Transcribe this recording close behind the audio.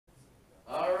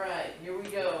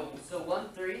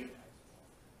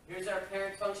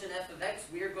function f of x,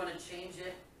 we are going to change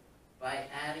it by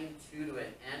adding 2 to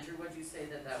it. Andrew, what did you say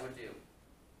that that would do? You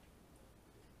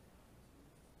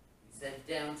said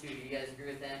down 2. Do you guys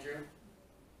agree with Andrew?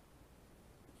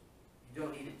 You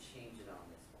don't need to change it on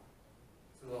this one.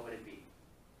 So what would it be?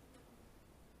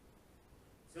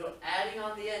 So adding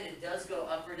on the end, it does go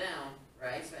up or down,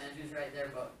 right? So Andrew's right there,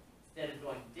 but instead of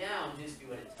going down, just do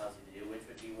what it tells you to do, which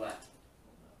would be what?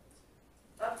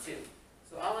 Up 2.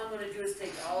 So all I'm going to do is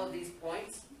take all of these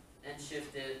points and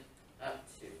shift it up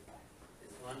 2.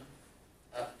 This one,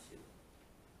 up 2.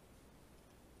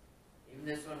 Even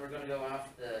this one, we're going to go off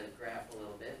the graph a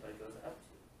little bit, but it goes up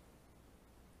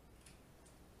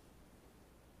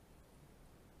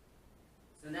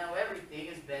 2. So now everything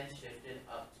has been shifted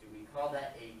up 2. We call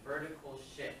that a vertical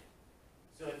shift.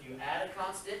 So if you add a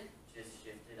constant, just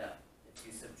shift it up. If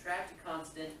you subtract a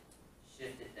constant,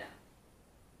 shift it down.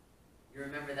 You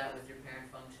remember that with your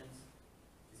parent functions?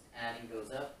 Just adding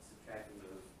goes up, subtracting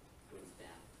goes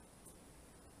down.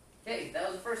 Okay, that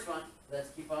was the first one. Let's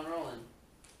keep on rolling.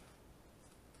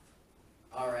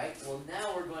 Alright, well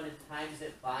now we're going to times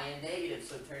it by a negative.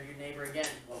 So turn to your neighbor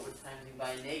again. What would timesing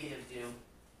by a negative do?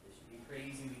 It should be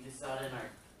pretty easy. We just saw it in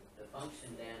the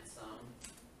function dance song.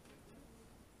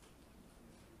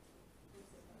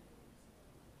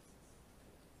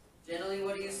 Generally,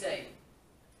 what do you say?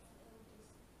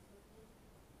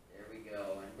 There we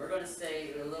go. And we're going to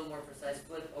say a little more precise,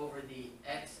 flip over the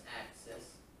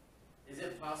x-axis. Is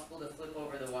it possible to flip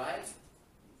over the y?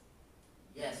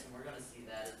 Yes, and we're going to see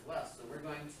that as well. So we're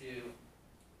going to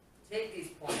take these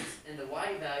points, and the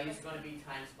y value is going to be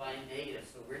times by a negative.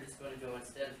 So we're just going to go,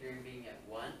 instead of here being at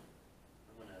 1, I'm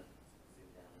going to zoom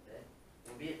down a bit,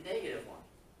 we'll be at negative 1.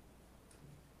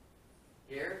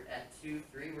 Here at 2,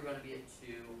 3, we're going to be at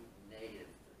 2,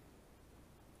 negative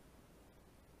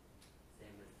 3.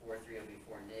 Same with 4, 3 will be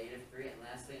 4, negative 3. And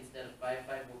lastly, instead of 5,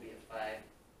 5, we'll be at 5,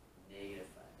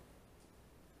 negative 5.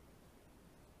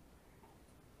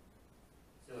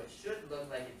 So it should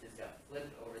look like it just got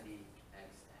flipped over the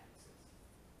x-axis.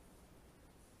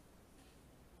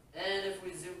 And if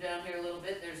we zoom down here a little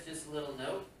bit, there's just a little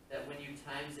note that when you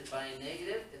times it by a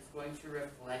negative, it's going to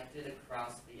reflect it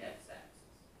across the x-axis,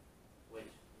 which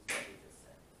is what we just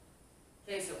said.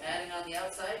 Okay, so adding on the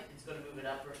outside, it's going to move it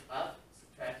up or up.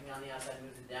 Subtracting on the outside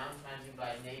moves it down. Timesing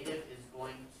by a negative is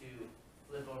going to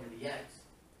flip over the x.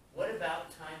 What about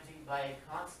timesing by a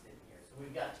constant here? So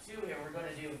we've got 2 here. We're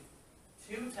going to do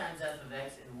 2 times f of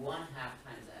x and 1/2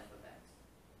 times f of x.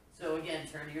 So again,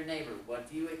 turn to your neighbor. What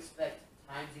do you expect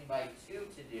timesing by 2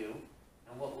 to do,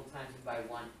 and what will timesing by 1/2 to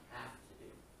do?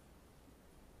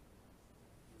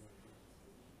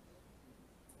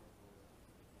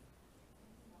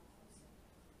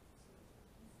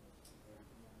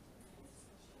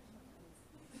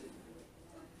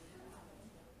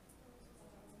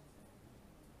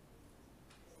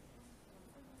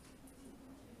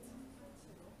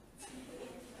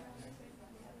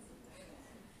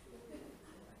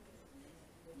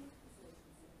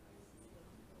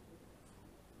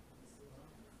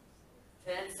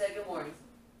 10-second warning.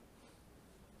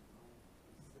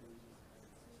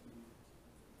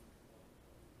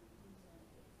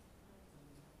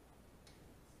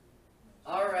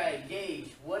 Alright,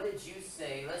 Gage, what did you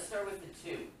say? Let's start with the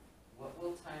 2. What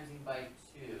will timesing by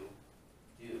 2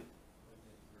 do?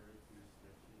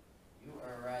 You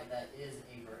are right, that is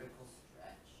a vertical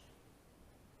stretch.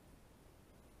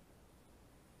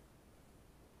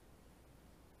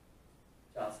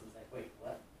 Jocelyn's like, wait,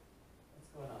 what? What's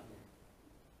going on here?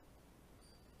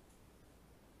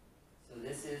 So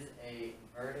this is a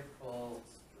vertical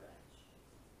stretch.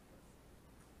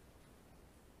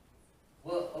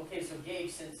 Well, okay, so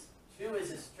Gage, since 2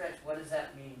 is a stretch, what does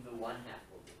that mean the 1/2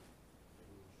 will do?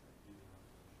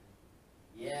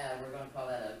 Yeah, we're going to call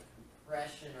that a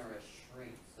compression or a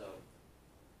shrink. So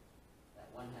that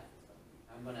 1/2 is going to be.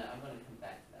 I'm gonna come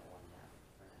back to that 1/2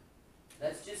 for now.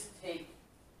 Let's just take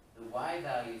the y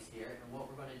values here, and what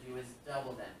we're going to do is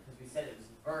double them, because we said it was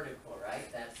vertical, right?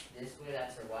 That's this way,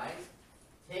 that's our y's.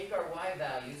 Take our y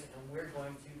values, and we're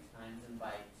going to times them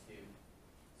by 2.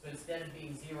 So instead of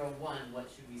being 0, 1, what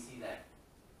should we see there?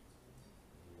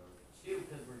 2,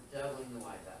 because we're doubling the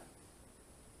y value.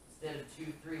 Instead of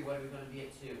 2, 3, what are we going to be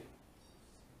at 2? 6.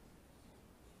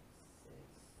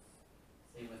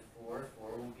 Same with 4.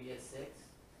 4 will be at 6.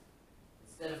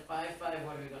 Instead of 5, 5,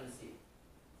 what are we going to see?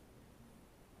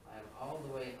 5 all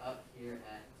the way up here at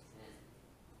 10.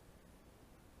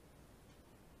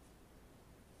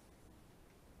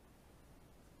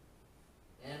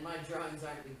 And my drawings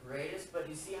aren't the greatest, but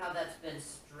you see how that's been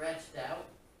stretched out?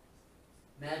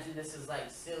 Imagine this is like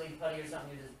silly putty or something.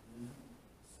 You're just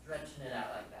stretching it out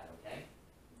like that, okay?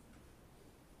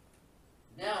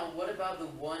 Now, what about the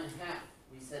 1/2?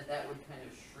 We said that would kind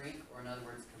of shrink, or in other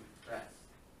words, compress.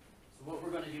 So what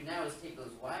we're going to do now is take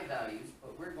those y values,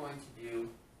 but we're going to do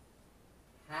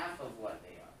half of what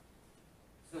they are.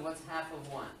 So what's half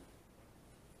of 1?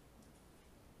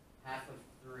 Half of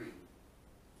 3.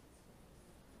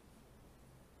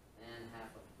 And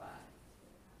half of 5.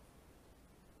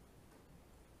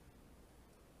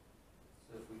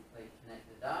 So if we play connect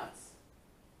the dots.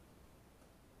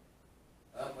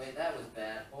 Oh, wait, that was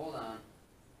bad. Hold on.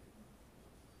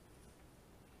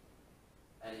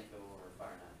 I didn't go over far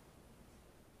enough.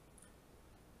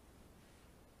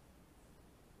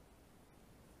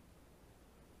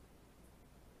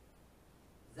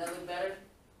 Does that look better?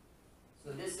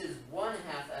 So this is 1/2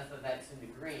 f of x in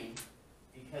the green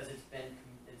because it's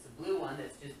a blue one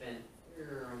that's just been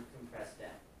compressed down.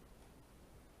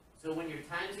 So when you're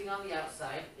timesing on the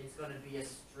outside, it's going to be a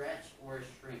stretch or a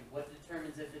shrink. What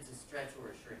determines if it's a stretch or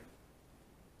a shrink?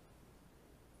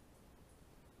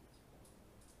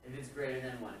 If it's greater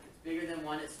than 1. If it's bigger than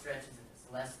 1, it stretches. If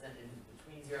it's less than, if it's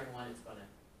between 0 and 1, it's going to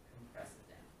compress it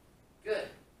down. Good.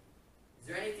 Is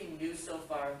there anything new so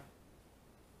far?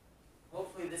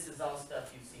 Hopefully this is all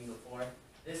stuff you've seen before.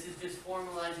 This is just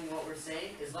formalizing what we're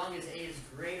saying. As long as a is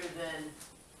greater than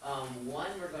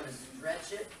 1, we're going to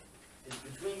stretch it. If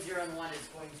it's between 0 and 1, it's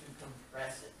going to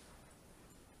compress it.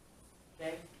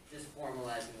 Okay? Just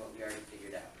formalizing what we already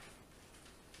figured out.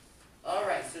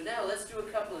 Alright, so now let's do a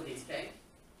couple of these, okay?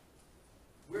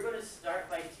 We're going to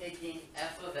start by taking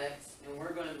f of x, and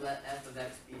we're going to let f of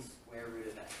x be square root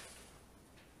of x.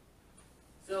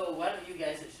 So why don't you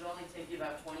guys, it should only take you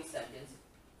about 20 seconds,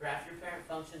 graph your parent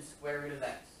function square root of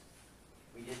x.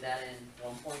 We did that in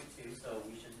 1.2, so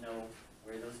we should know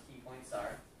where those key points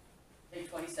are. Take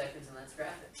 20 seconds and let's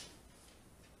graph it.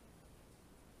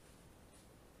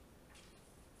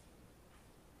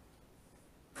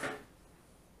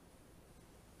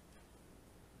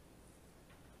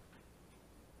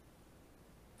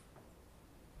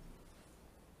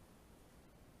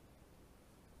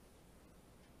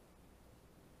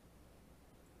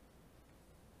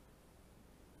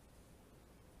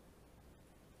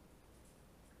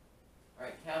 All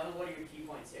right, Calvin, what are your key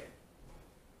points here?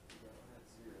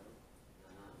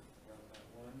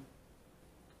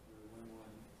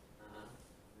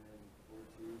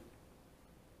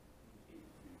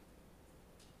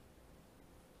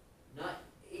 Not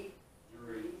 8,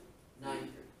 3, 9, 3.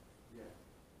 Yeah.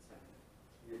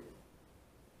 Here.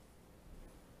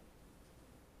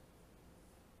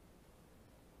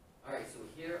 Alright, so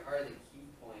here are the key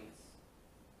points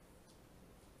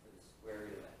for the square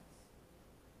root of x.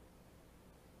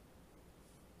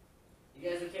 You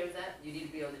guys okay with that? You need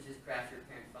to be able to just graph your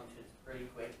parent functions pretty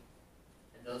quick.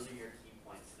 And those are your key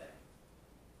points there.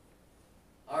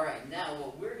 Alright, now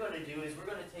what we're going to do is we're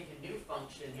going to take a new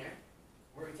function here.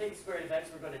 We're going to take the square root of x,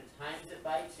 we're going to times it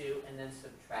by 2, and then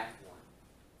subtract 1.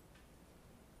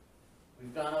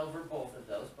 We've gone over both of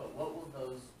those, but what will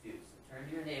those do? So turn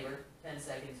to your neighbor, 10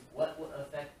 seconds. What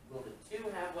effect will the 2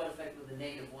 have? What effect will the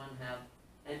negative 1 have?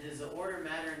 And does the order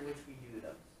matter in which we do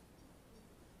those?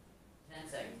 10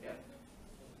 seconds, go.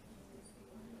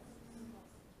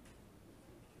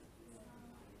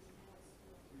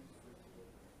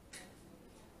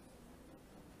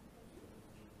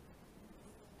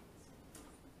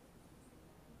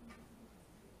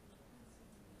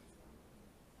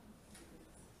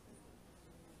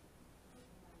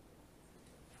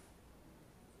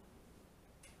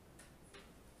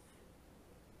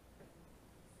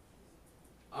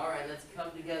 Alright, let's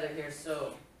come together here.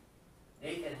 So,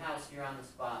 Nathan House, you're on the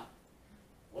spot.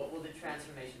 What will the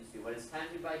transformations do? What does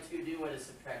timing by 2 do? What does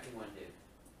subtracting 1 do?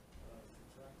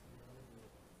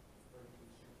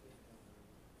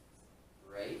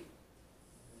 Right?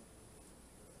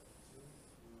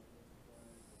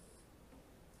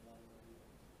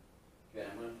 Good,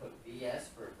 I'm going to put VS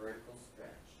for a vertical stretch.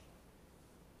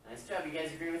 Nice job, you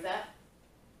guys agree with that?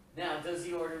 Now, does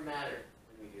the order matter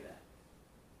when we do that?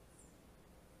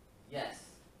 Yes.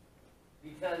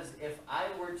 Because if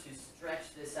I were to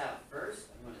stretch this out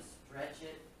first, I'm going to stretch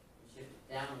it and shift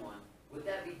it down 1. Would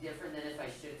that be different than if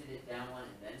I shifted it down 1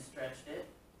 and then stretched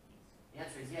it? The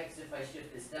answer is yes, because if I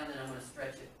shift this down, then I'm going to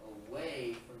stretch it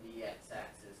away from the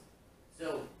x-axis.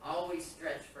 So always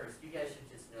stretch first. You guys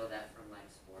should just know that from like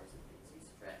sports and things. You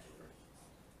stretch first.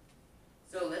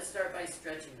 So let's start by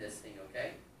stretching this thing,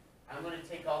 okay? I'm going to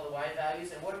take all the y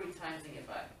values, and what are we timesing it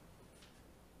by?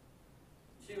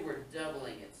 2, we're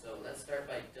doubling it, so let's start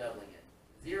by doubling it.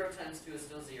 0 times 2 is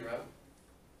still 0.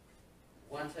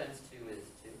 1 times 2 is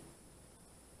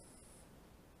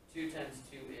 2. 2 times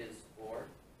 2 is 4.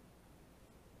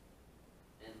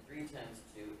 And 3 times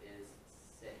 2 is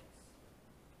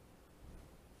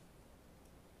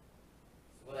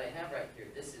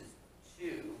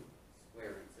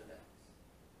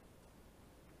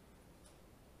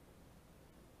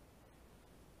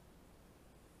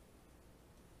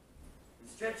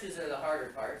stretches are the harder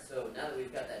part, so now that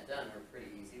we've got that done, we're pretty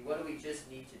easy. What do we just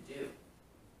need to do?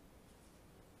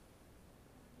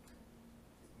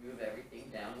 Just move everything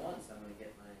down one. So I'm going to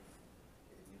get a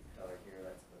new color here.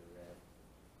 Let's go to red.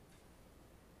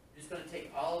 I'm just going to take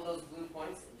all of those blue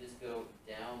points and just go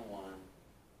down one.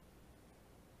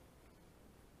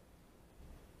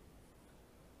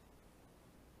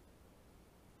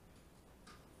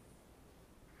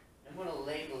 I'm going to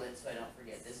label it so I don't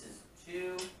forget. This is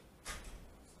 2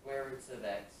 square roots of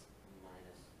x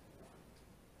minus 1.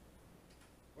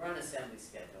 We're on assembly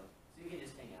schedule, so you can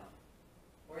just hang out.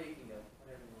 Or you can go,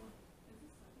 whatever you want.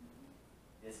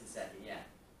 This is second, yeah.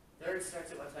 Third starts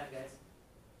at what time, guys?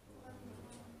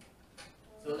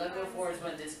 So 11:04 is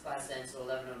when this class ends, so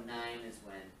 11:09 is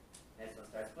when next one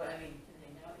starts. But I mean, you can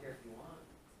hang out here if you want.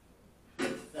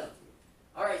 It's up to you.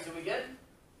 Alright, so we good?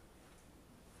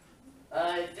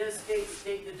 It does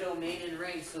state the domain and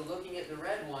range, so looking at the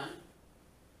red one,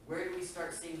 where do we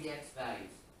start seeing the x values?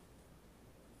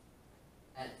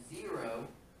 At 0,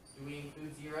 do we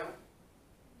include 0?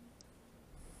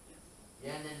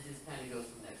 Yeah, and then it just kind of goes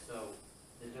from there. So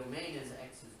the domain is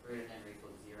x is greater than or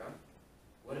equal to 0.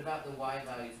 What about the y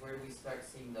values? Where do we start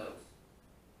seeing those?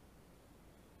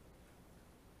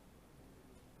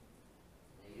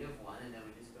 -1, and then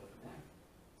we just go from there.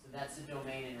 So that's the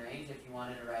domain and range. If you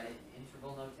wanted to write it in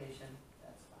interval notation,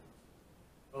 that's fine.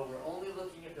 But we're only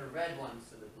looking at the red one.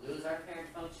 So the blue is our parent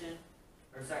function.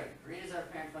 Or sorry, green is our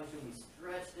parent function. We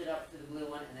stretched it up to the blue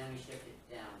one, and then we shift it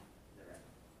down to the red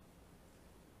one.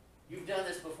 You've done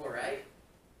this before, right?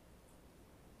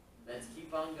 Let's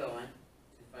keep on going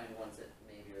to find ones that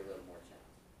maybe are a little more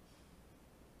challenging.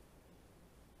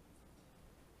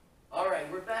 Alright,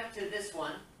 we're back to this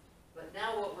one. But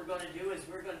now what we're going to do is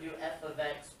we're going to do f of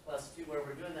x plus 2, where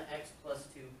we're doing the x plus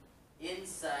 2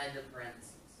 inside the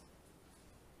parentheses.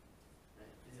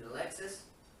 Right. Is it Alexis?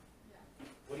 Yeah.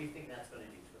 What do you think that's going to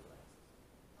do to Alexis?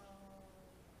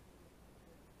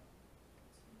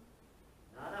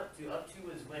 Not up to. Up to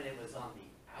is when it was on the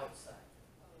outside.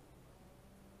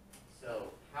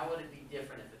 So how would it be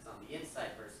different if it's on the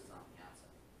inside versus on the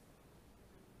outside?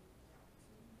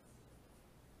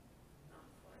 Not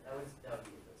quite. That would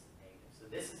be if it's negative. So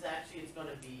this is actually, it's going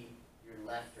to be your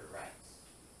left or right.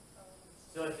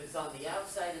 So if it's on the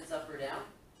outside, it's up or down.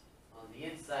 On the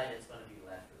inside, it's going to be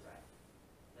left or right.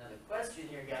 Now the question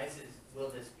here, guys, is will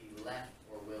this be left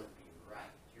or will it be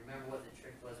right? Do you remember what the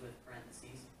trick was with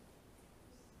parentheses?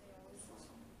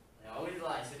 They always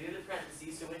lie. So do the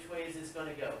parentheses. So which way is this going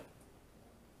to go?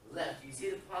 Left. You see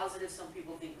the positive? Some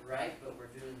people think right, but we're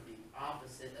doing the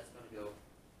opposite. That's going to go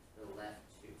to the left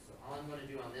too. So all I'm going to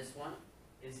do on this one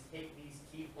is take these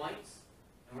key points,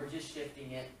 and we're just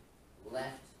shifting it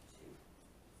left 2.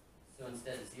 So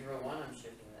instead of 0, 1, I'm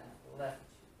shifting that left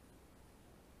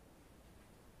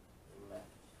 2. Left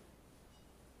 2.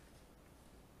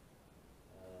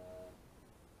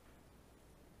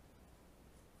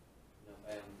 Nope,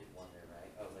 I only did 1 there,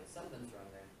 right? I was like, something's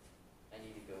wrong there. I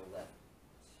need to go left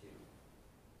 2.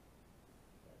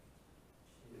 Left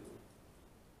 2.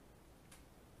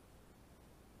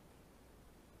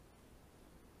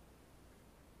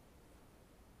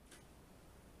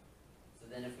 So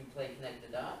then if we play connect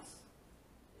the dots,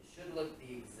 it should look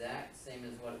the exact same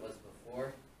as what it was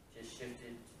before, just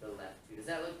shifted to the left 2. Does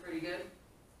that look pretty good?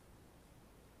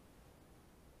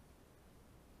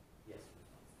 Yes,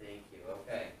 thank you.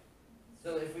 Okay.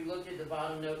 So if we look at the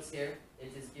bottom notes here,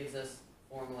 it just gives us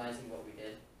formalizing what we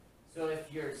did. So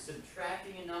if you're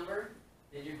subtracting a number,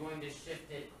 then you're going to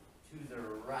shift it to the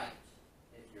right.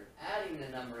 If you're adding the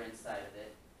number inside of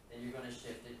it, then you're going to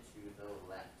shift it to the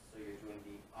left. So you're doing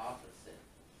the opposite.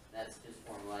 That's just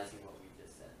formalizing what we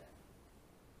just said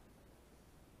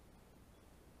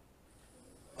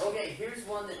there. Okay, here's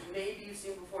one that maybe you've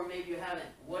seen before, maybe you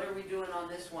haven't. What are we doing on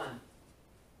this one?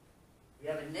 We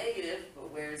have a negative,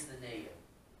 but where's the negative?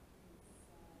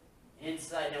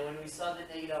 Inside. Now when we saw the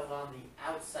negative on the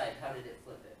outside, how did it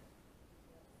flip it?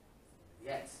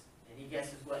 Yes. Any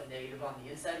guesses what negative on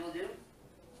the inside will do?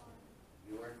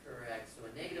 You are correct. So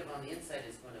a negative on the inside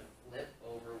is going to flip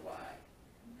over y.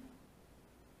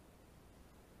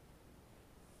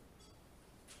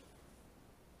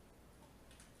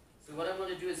 So what I'm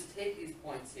going to do is take these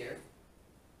points here,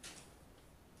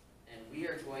 and we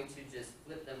are going to just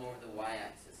flip them over the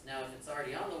y-axis. Now if it's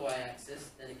already on the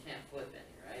y-axis, then it can't flip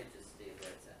any, right? It just stays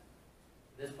where it's at.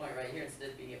 This point right here, instead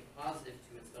of being at +2,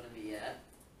 it's going to be at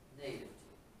 -2.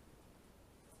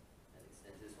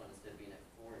 This one, instead of being at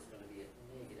 4, it's going to be at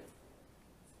 -4.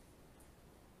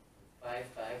 5,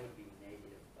 5 would be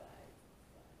 -5.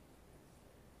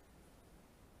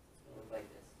 It's going to look like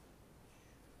this.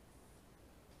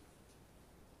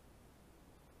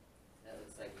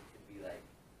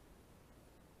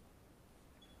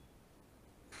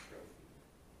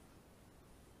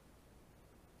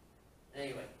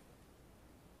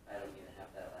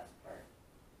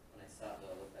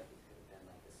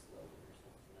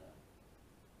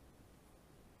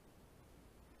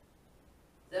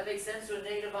 that make sense? So a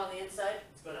negative on the inside,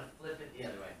 it's going to flip it the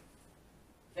other way.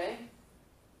 Okay?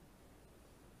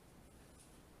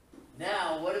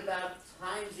 Now, what about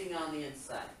timesing on the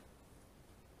inside?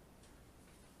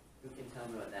 Who can tell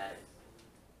me what that is?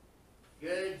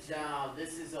 Good job.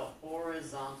 This is a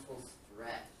horizontal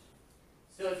stretch.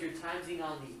 So if you're timesing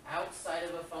on the outside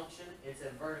of a function, it's a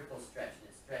vertical stretch, and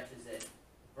it stretches it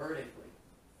vertically.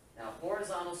 Now,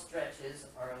 horizontal stretches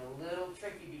are a little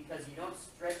tricky because you don't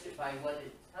stretch it by what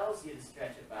it tells you to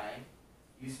stretch it by.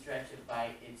 You stretch it by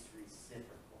its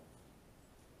reciprocal.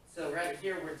 So right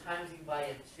here, we're timesing by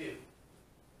a 2.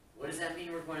 What does that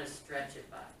mean we're going to stretch it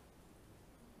by?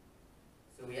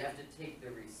 So we have to take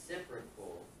the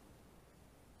reciprocal,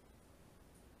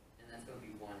 and that's going to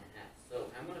be 1/2. So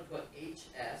I'm going to put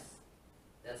HS,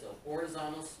 that's a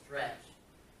horizontal stretch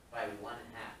by 1/2.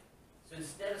 So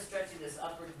instead of stretching this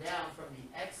up or down from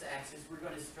the x-axis, we're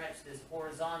going to stretch this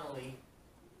horizontally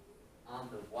on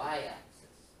the y-axis.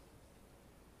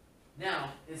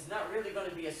 Now, it's not really going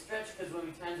to be a stretch because when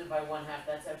we times it by 1/2,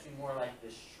 that's actually more like the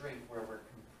shrink where we're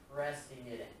compressing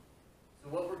it in. So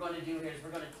what we're going to do here is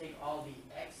we're going to take all the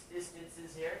x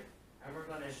distances here, and we're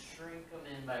going to shrink them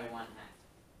in by 1/2.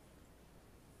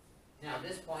 Now at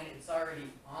this point, it's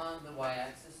already on the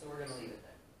y-axis, so we're going to leave it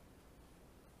there.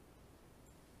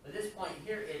 At this point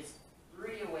here, it's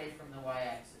 3 away from the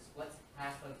y-axis. What's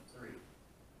half of 3?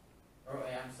 Or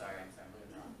I'm sorry, I'm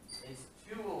moving wrong. It's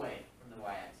 2 away from the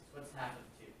y-axis. What's half of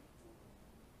 2?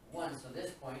 1. So at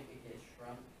this point, it gets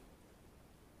shrunk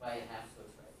by 1/2, so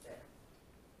it's right there.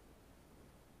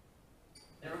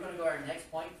 Then we're going to go to our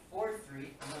next point, 4,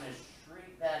 3. I'm going to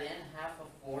shrink that in. Half of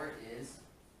 4 is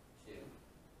 2.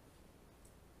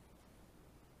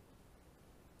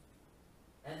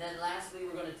 And then lastly,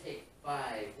 we're going to take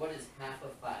 5. What is half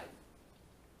of 5?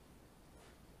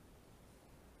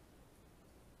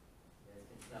 You guys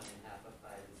can tell me half of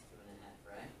 5 is 2.5,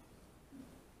 right?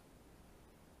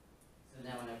 So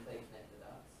now when I play connect the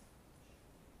dots.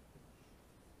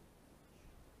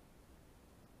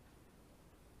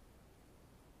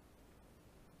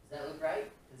 Does that look right?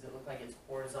 Does it look like it's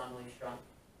horizontally shrunk?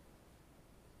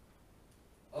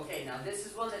 Okay, now this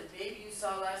is one that maybe you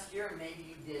saw last year, or maybe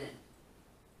you didn't.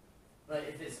 But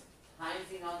if it's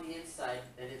timesing on the inside,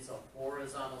 then it's a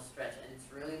horizontal stretch. And it's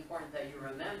really important that you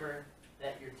remember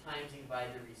that you're timesing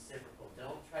by the reciprocal.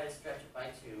 Don't try to stretch it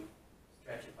by 2,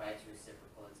 stretch it by its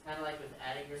reciprocal. It's kind of like with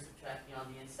adding or subtracting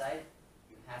on the inside,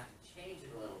 you have to change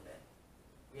it a little bit.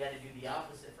 We had to do the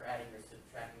opposite for adding or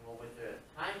subtracting. Well, with the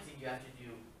timesing, you have to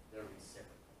do the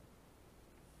reciprocal.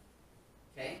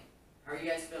 Okay? How are you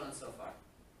guys feeling so far?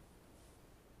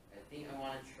 I think I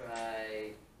want to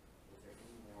try, is there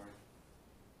any more?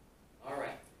 All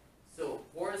right. So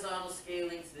horizontal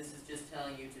scalings, this is just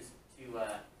telling you to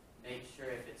make sure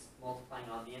if it's multiplying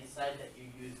on the inside that you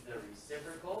use the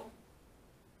reciprocal.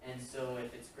 And so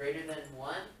if it's greater than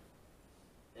 1,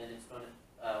 then it's going to,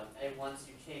 and once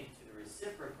you change it to the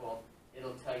reciprocal,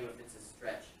 it'll tell you if it's a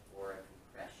stretch or a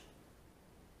compression.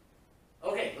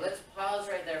 Okay, let's pause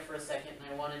right there for a second, and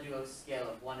I want to do a scale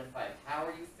of 1 to 5. How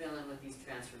are you feeling with these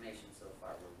transformations so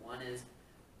far? Where 1 is,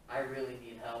 I really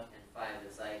need help, and 5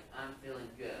 is like, I'm feeling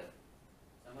good.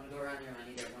 So I'm going to go around here, and I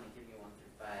need everyone to give me 1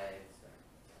 through 5. Sorry.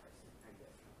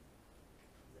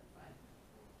 Is that 5?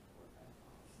 4, 5.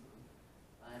 Awesome.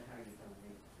 5, how are you feeling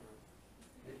here?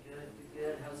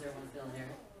 Good. How's everyone feeling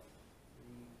here?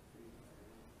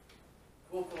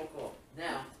 3, 4. Cool.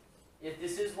 Now, if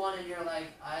this is 1 and you're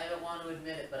like, I don't want to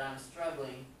admit it, but I'm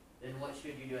struggling, then what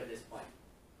should you do at this point?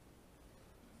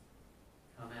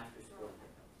 Come after school.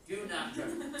 Do not kick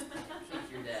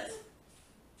your desk.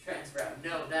 Transfer out.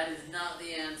 No, that is not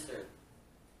the answer.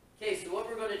 Okay, so what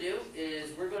we're going to do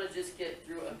is we're going to just get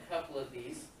through a couple of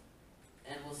these,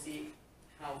 and we'll see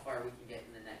how far we can get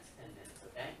in the next 10 minutes,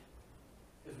 okay?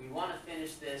 Because we want to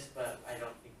finish this, but I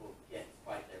don't think we'll get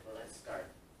quite there, but let's start.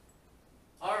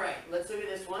 All right, let's look at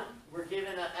this one. We're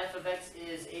given f of x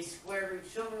is a square root.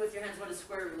 Show me with your hands what does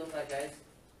square root look like, guys.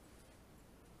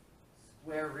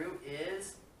 Square root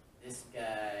is this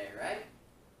guy, right?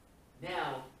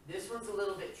 Now, this one's a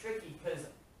little bit tricky because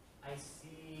I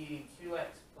see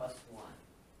 2x plus 1.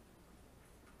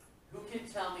 Who can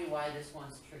tell me why this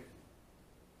one's tricky?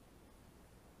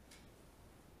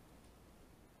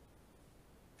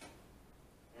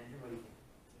 Andrew, what do you think?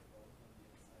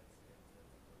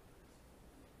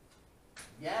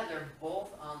 Yeah, they're both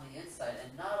on the inside,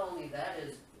 and not only that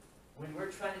is, when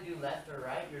we're trying to do left or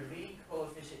right, your leading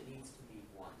coefficient needs to be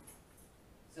 1.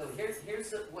 So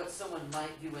here's what someone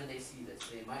might do when they see this.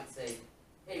 They might say,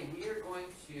 hey, we are going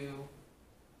to,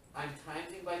 I'm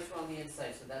timesing by 2 on the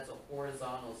inside, so that's a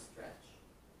horizontal stretch.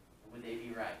 Would they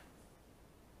be right?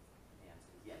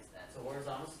 That's a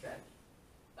horizontal stretch.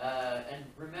 And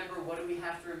remember, what do we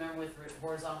have to remember with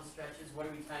horizontal stretches? What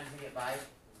are we timesing it by?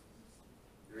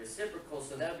 The reciprocal,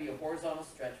 so that would be a horizontal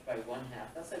stretch by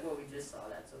 1/2. That's like what we just saw,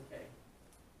 that's okay.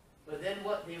 But then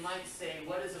what they might say,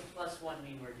 what does a +1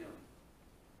 mean we're doing?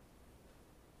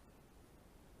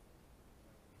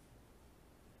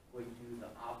 We do the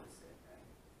opposite, right?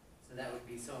 So that would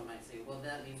be, someone might say, well,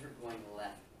 that means we're going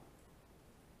left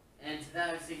 1. And to that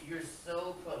I would say, you're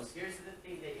so close. Here's the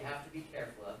thing that you have to be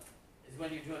careful of, is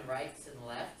when you're doing rights and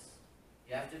lefts,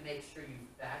 you have to make sure you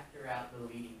factor out the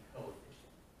leading coefficient.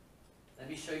 Let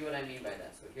me show you what I mean by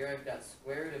that. So here I've got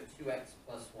square root of 2x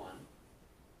plus 1.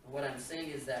 And what I'm saying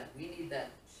is that we need that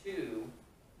 2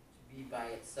 to be by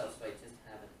itself, so I just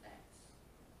have an x.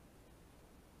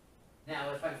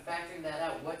 Now, if I'm factoring that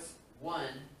out, what's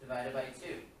 1 divided by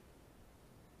 2?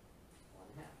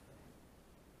 1/2. Right?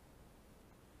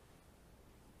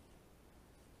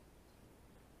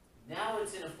 Now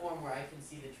it's in a form where I can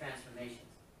see the transformations.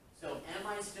 So am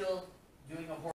I still doing a